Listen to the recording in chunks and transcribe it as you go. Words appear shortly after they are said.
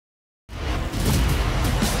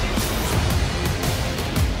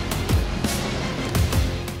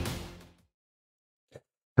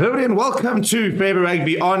Hello and welcome to Forever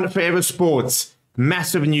Rugby on Forever Sports.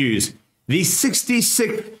 Massive news. The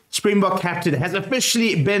 66th Springbok captain has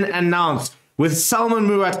officially been announced, with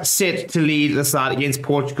SALMAAN set to lead the side against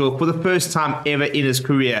Portugal for the first time ever in his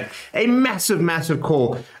career. A massive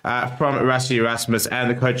call from Rassie Erasmus and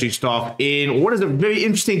the coaching staff in what is a very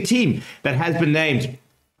interesting team that has been named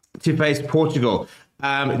to face Portugal.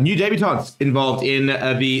 New debutants involved in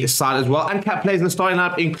the side as well. Uncapped players in the starting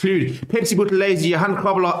lineup include Pepsi Buthelezi, Johan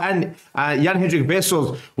Krabbeler and Jan-Hendrik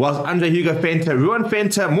Wessels, whilst Andre Hugo Venter, Ruan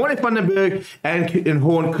Venter, Morne van den Berg and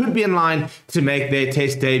Horn could be in line to make their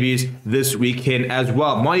test debuts this weekend as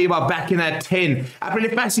well. Moiba back in at 10.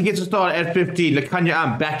 Apelefasi gets a start at 15.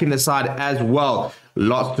 Lekanya back in the side as well.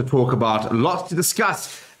 Lots to talk about, lots to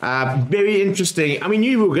discuss. Very interesting. I mean,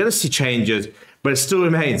 you were going to see changes, but it still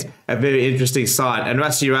remains a very interesting side. And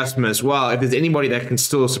Rassie Erasmus, well, if there's anybody that can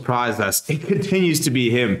still surprise us, it continues to be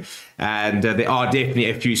him. And there are definitely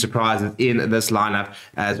a few surprises in this lineup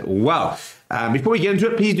as well. Before we get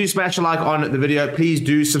into it, please do smash a like on the video. Please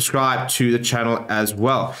do subscribe to the channel as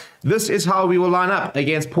well. This is how we will line up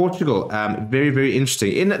against Portugal. Very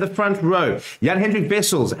interesting. In the front row, Jan-Hendrik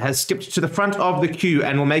Wessels has skipped to the front of the queue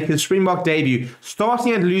and will make his Springbok debut,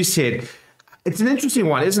 starting at loose head. It's an interesting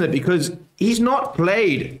one, isn't it? Because he's not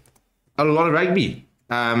played a lot of rugby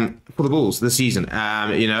for the Bulls this season,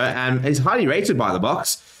 and he's highly rated by the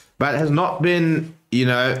Boks, but has not been,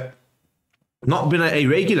 not been a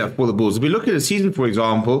regular for the Bulls. If we look at his season, for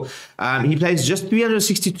example, he plays just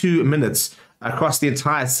 362 minutes across the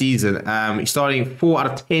entire season. He's starting 4 out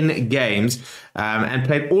of 10 games and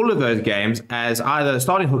played all of those games as either the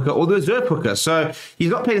starting hooker or the reserve hooker. So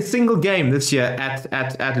he's not played a single game this year at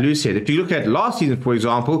loosehead. If you look at last season, for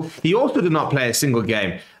example, he also did not play a single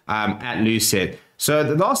game at loosehead. So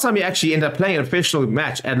the last time he actually ended up playing a professional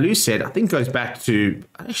match at loosehead, I think goes back to,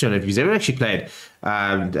 I actually don't know if he's ever actually played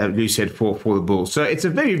at loosehead for the Bulls. So it's a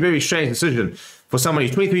very strange decision for someone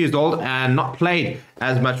who's 23 years old and not played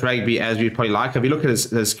as much rugby as we'd probably like. If you look at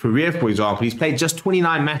his career, for example, he's played just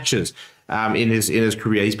 29 matches in his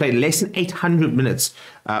career. He's played less than 800 minutes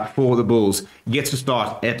for the Bulls. He gets to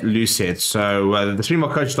start at loosehead. So the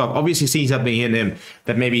Springbok coach staff obviously sees something in him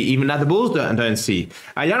that maybe even the Bulls don't see.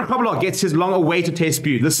 Johan Krabbeler gets his long-awaited test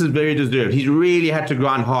debut. This is very deserved. He's really had to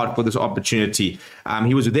grind hard for this opportunity.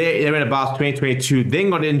 He was there in about 2022, then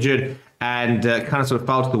got injured, and kind of sort of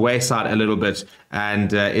fell to the wayside a little bit,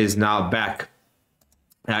 and is now back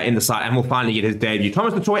in the side and will finally get his debut.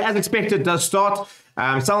 Thomas du Toit, as expected, does start.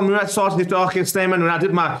 SALMAAN started against Snyman. When I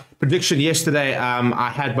did my prediction yesterday, I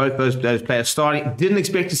had both those players starting. Didn't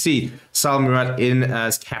expect to see SALMAAN in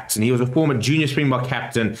as captain. He was a former junior Springbok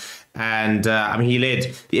captain, and he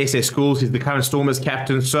led the SA schools. He's the current Stormers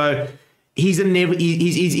captain. So he's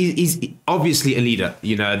obviously a leader.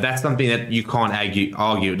 That's something that you can't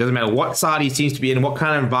argue. It doesn't matter what side he seems to be in, what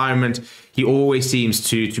kind of environment, he always seems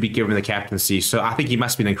to be given the captaincy. So I think he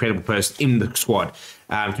must be an incredible person in the squad.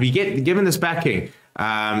 To be given this backing,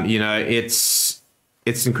 it's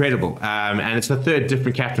incredible. And it's the third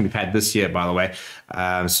different captain we've had this year, by the way.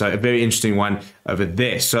 So a very interesting one over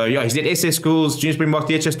there. So yeah, he's at SA schools, junior Springboks,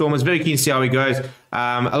 DHS Stormers. Very keen to see how he goes.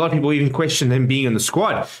 A lot of people even question him being in the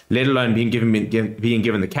squad, let alone being given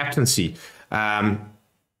the captaincy.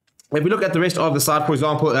 If we look at the rest of the side, for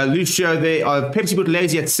example, Lucio there, Pepsi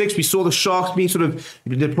Buthelezi at 6. We saw the Sharks being sort of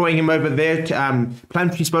deploying him over there.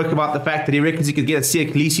 Plumtree spoke about the fact that he reckons he could get a Sia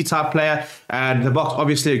Khaleesi type player. And the Boks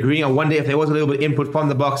obviously agreeing. I wonder if there was a little bit of input from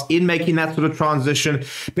the Boks in making that sort of transition.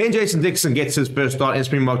 Ben Jason Dixon gets his first start in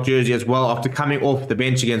Springbok jersey as well after coming off the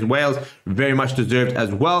bench against Wales. Very much deserved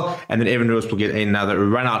as well. And then Evan Roos will get another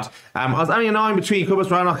run out. I was only in between Kobus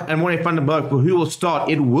Reinach and Morne van den Berg for who will start.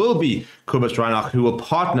 It will be Kobus Reinach who will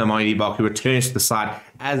partner Moerat, who returns to the side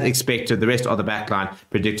as expected. The rest of the backline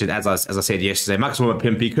predicted, as I said yesterday. Maximum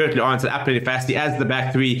Pimpy, Curtly Arndt, and Apelefasi as the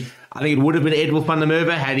back three. I think it would have been Edwin van der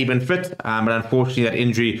Merwe had he been fit, but unfortunately that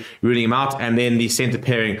injury ruling him out. And then the centre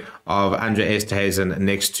pairing of Andre Esterhuizen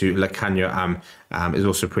next to Lekanya is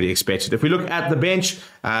also pretty expected. If we look at the bench,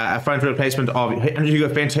 a front replacement of Andre Hugo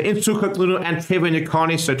Venter, Insuka Kluno and Trevor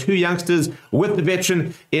Nyakane. So two youngsters with the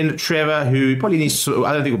veteran in Trevor, who probably needs to,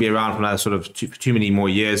 I don't think will be around for another sort of too many more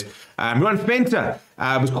years. Ruan Venter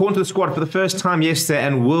was called to the squad for the first time yesterday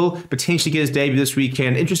and will potentially get his debut this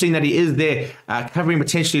weekend. Interesting that he is there covering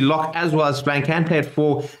potentially lock as well as flank, can play at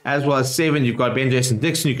 4 as well as 7. You've got Ben Jason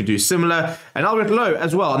Dixon, you could do similar, and Albert Lowe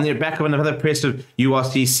as well. And back of another impressive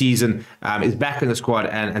URC season, is back in the squad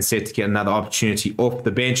and set to get another opportunity off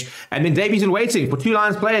the bench. And then debuts in waiting for two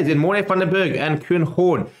Lions players in MOERAT and Koen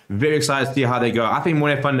Horn. Very excited to see how they go. I think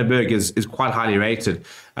MOERAT is quite highly rated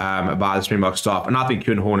by the Springbok staff, and I think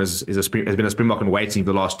Koen Horn has been a Springbok in waiting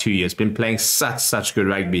for the last 2 years. Been playing such good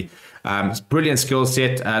rugby. Brilliant skill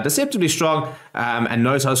set, deceptively strong, and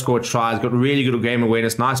knows how to score tries. Got really good game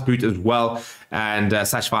awareness, nice boot as well. And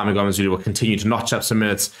Sachvai Magomazulu will continue to notch up some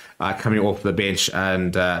minutes coming off the bench,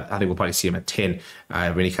 and I think we'll probably see him at 10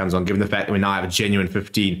 when he comes on, given the fact that we now have a genuine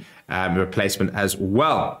 15 replacement as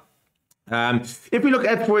well. If we look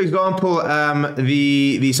at, for example, some of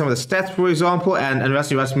the stats, for example, and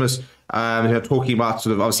Rassie Erasmus talking about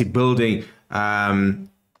sort of obviously building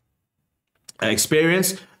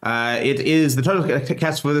experience. It is the total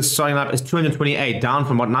caps for this starting lineup is 228, down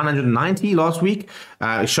from 990 last week.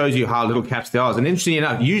 It shows you how little caps there are. And interestingly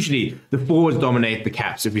enough, usually the forwards dominate the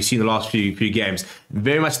caps. If we've seen the last few games,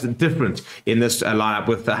 very much different in this lineup,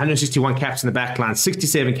 with 161 caps in the back line,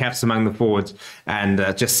 67 caps among the forwards, and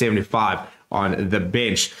just 75 on the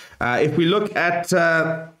bench. If we look at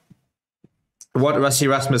what Rassie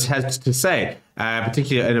Erasmus has to say,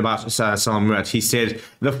 particularly about SALMAAN MOERAT, he said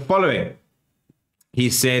the following. He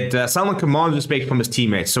said, "SALMAAN commands respect from his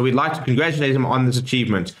teammates, so we'd like to congratulate him on this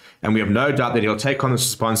achievement, and we have no doubt that he'll take on this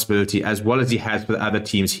responsibility as well as he has for the other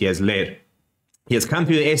teams he has led. He has come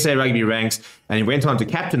through the SA Rugby ranks, and he went on to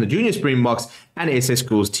captain the Junior Springboks and SA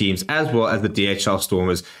Schools teams, as well as the DHL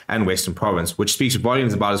Stormers and Western Province, which speaks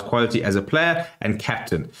volumes about his quality as a player and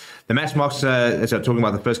captain. The match marks, as I'm talking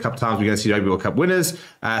about the first couple of times we're going to see Rugby World Cup winners.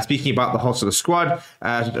 Speaking about the whole sort of squad,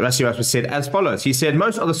 Rassie Erasmus said as follows. He said,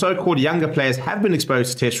 most of the so-called younger players have been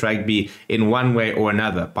exposed to Test rugby in one way or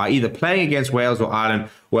another, by either playing against Wales or Ireland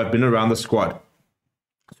or have been around the squad.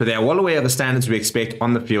 So they are well aware of the standards we expect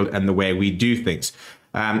on the field and the way we do things.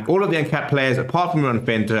 All of the uncapped players, apart from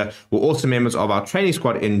MOERAT, were also members of our training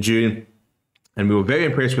squad in June, and we were very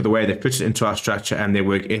impressed with the way they fitted into our structure and their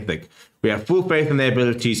work ethic. We have full faith in their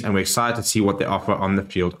abilities, and we're excited to see what they offer on the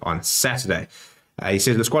field on Saturday." He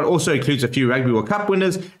says the squad also includes a few Rugby World Cup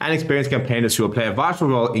winners and experienced campaigners who will play a vital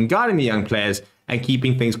role in guiding the young players and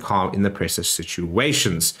keeping things calm in the pressure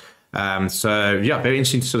situations. So, yeah, very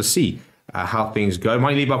interesting to sort of see how things go.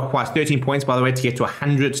 Mani Liebach requires 13 points, by the way, to get to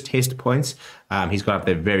 100 test points. He's got up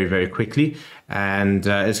there very quickly. And it's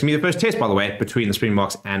going to be the first test, by the way, between the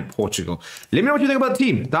Springboks and Portugal. Let me know what you think about the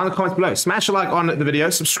team down in the comments below. Smash a like on the video.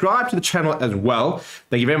 Subscribe to the channel as well.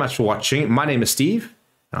 Thank you very much for watching. My name is Steve,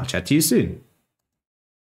 and I'll chat to you soon.